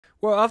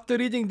Well, after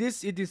reading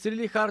this, it is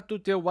really hard to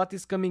tell what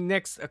is coming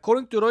next.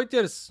 According to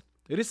Reuters,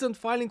 recent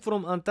filing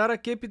from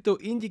Antara Capital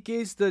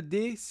indicates that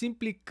they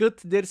simply cut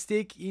their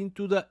stake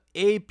into the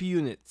ape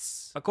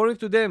units. According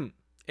to them,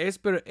 as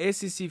per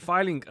SEC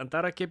filing,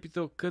 Antara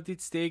Capital cut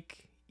its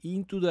stake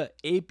into the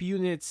ape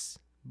units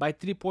by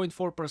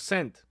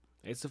 3.4%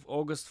 as of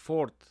August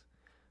 4th,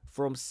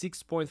 from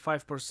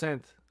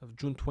 6.5% of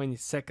June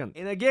 22nd.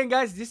 And again,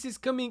 guys, this is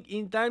coming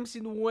in times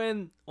in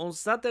when on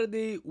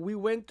Saturday we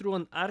went through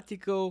an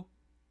article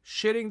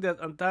sharing that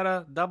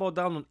Antara doubled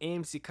down on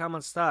AMC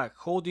common stock,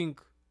 holding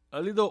a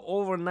little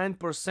over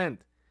 9%,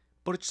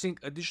 purchasing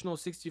additional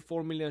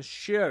 64 million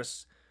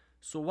shares.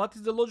 So what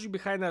is the logic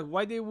behind that?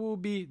 Why they will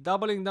be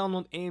doubling down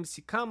on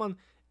AMC common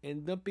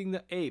and dumping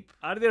the ape?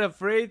 Are they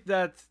afraid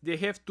that they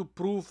have to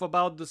prove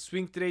about the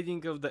swing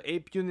trading of the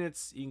ape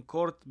units in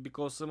court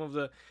because some of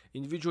the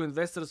individual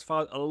investors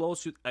filed a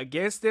lawsuit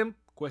against them?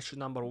 Question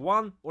number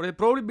one. Or they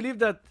probably believe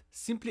that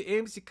simply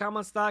AMC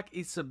common stock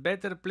is a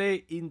better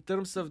play in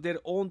terms of their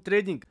own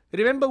trading.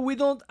 Remember, we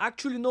don't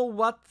actually know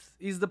what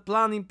is the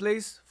plan in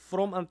place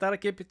from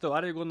Antara Capital.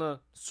 Are they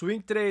gonna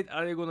swing trade?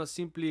 Are they gonna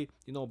simply,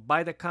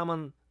 buy the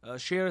common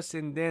shares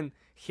and then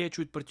hedge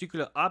with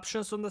particular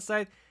options on the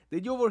side? The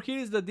idea over here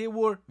is that they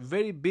were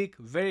very big,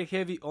 very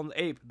heavy on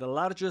the ape, the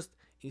largest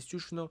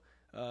institutional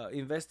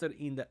investor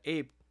in the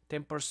ape,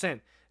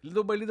 10%.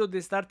 Little by little, they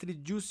start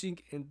reducing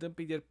and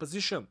dumping their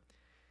position.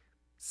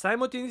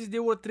 Simultaneously, they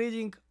were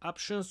trading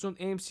options on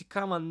AMC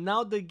common.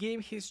 Now the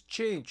game has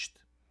changed.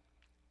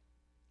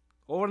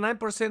 Over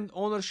 9%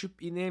 ownership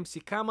in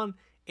AMC common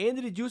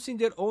and reducing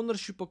their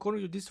ownership,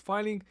 according to this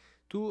filing,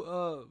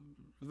 to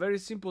very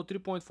simple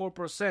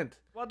 3.4%.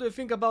 What do you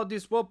think about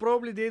this? Well,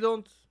 probably they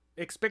don't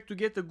expect to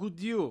get a good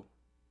deal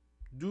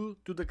due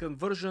to the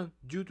conversion,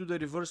 due to the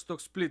reverse stock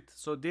split.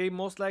 So they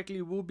most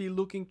likely will be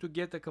looking to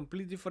get a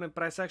completely different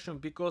price action,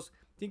 because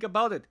think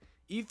about it.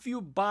 If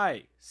you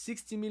buy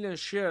 60 million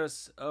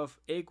shares of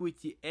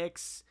equity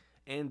X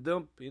and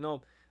dump,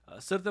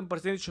 a certain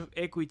percentage of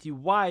equity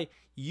Y,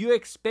 you're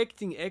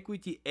expecting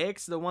equity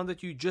X, the one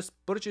that you just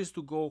purchased,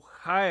 to go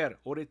higher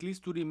or at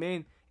least to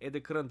remain at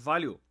the current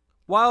value.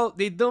 While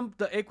they dump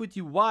the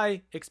equity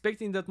Y,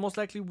 expecting that most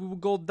likely we will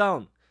go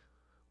down.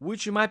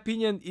 Which in my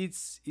opinion,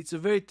 it's a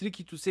very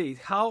tricky to say.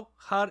 How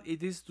hard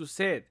it is to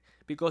say it.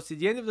 Because at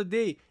the end of the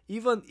day,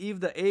 even if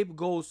the ape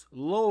goes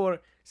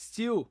lower,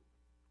 still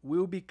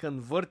will be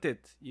converted,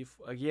 if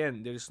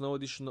again there is no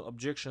additional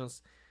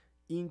objections,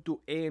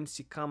 into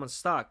AMC common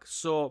stock.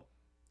 So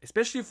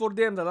especially for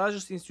them, the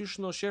largest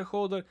institutional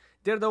shareholder,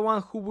 they're the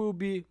one who will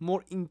be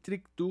more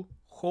intrigued to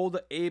hold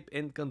the ape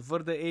and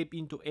convert the ape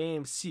into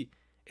AMC.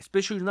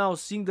 Especially now,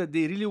 seeing that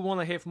they really want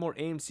to have more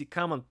AMC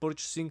common,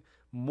 purchasing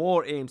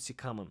more AMC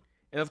common.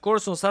 And of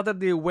course, on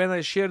Saturday, when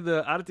I shared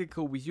the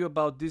article with you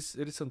about this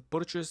recent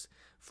purchase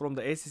from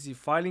the SEC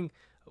filing,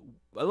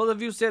 a lot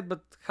of you said,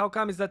 but how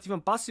come is that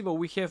even possible?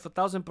 We have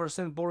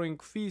 1000% borrowing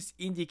fees,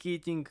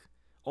 indicating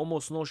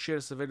almost no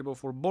shares available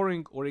for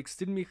borrowing, or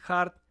extremely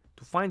hard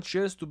to find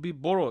shares to be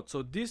borrowed.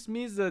 So this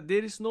means that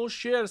there is no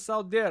shares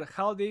out there.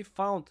 How they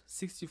found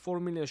 64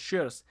 million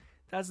shares?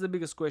 That's the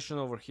biggest question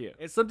over here.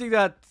 It's something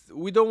that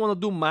we don't want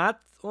to do math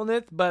on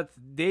it, but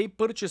they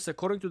purchased,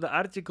 according to the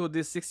article,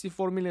 these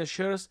 64 million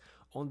shares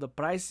on the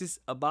prices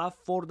above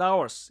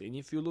 $4. And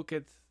if you look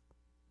at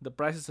the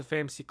prices of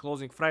AMC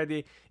closing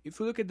Friday, if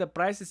you look at the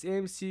prices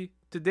AMC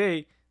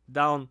today,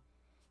 down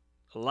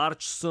a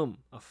large sum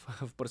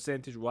of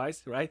percentage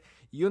wise, right?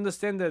 You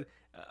understand that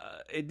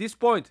at this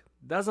point,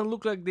 doesn't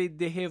look like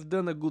they have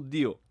done a good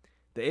deal.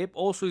 The ape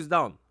also is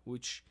down,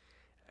 which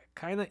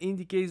kind of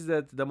indicates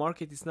that the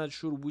market is not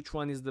sure which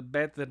one is the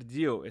better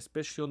deal,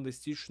 especially on the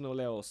institutional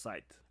level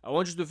side. I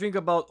want you to think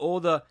about all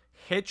the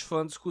hedge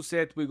funds who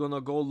said we're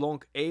gonna go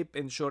long ape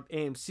and short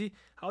AMC.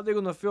 How they're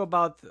gonna feel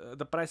about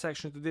the price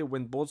action today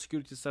when both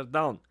securities are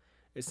down?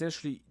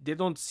 Essentially, they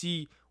don't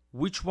see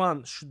which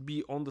one should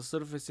be on the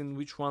surface and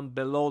which one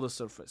below the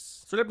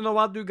surface. So let me know,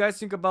 what do you guys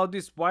think about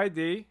this? Why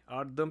they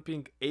are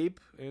dumping ape,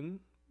 and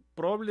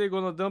probably they're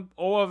gonna dump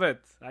all of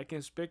it. I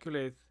can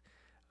speculate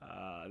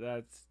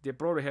that they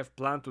probably have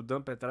planned to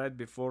dump it right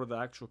before the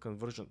actual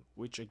conversion,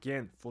 which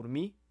again, for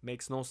me,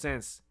 makes no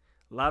sense.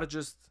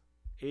 Largest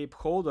ape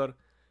holder,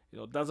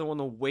 doesn't want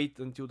to wait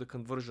until the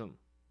conversion.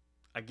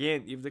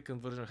 Again, if the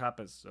conversion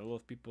happens, a lot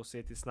of people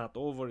say it's not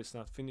over, it's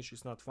not finished,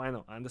 it's not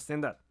final. I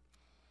understand that.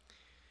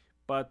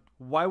 But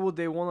why would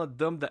they want to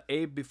dump the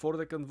ape before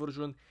the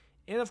conversion?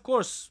 And of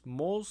course,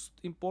 most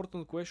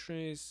important question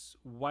is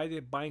why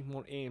they're buying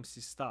more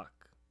AMC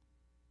stock,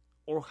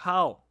 or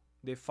how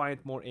they find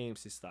more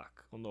AMC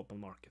stock on the open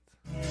market.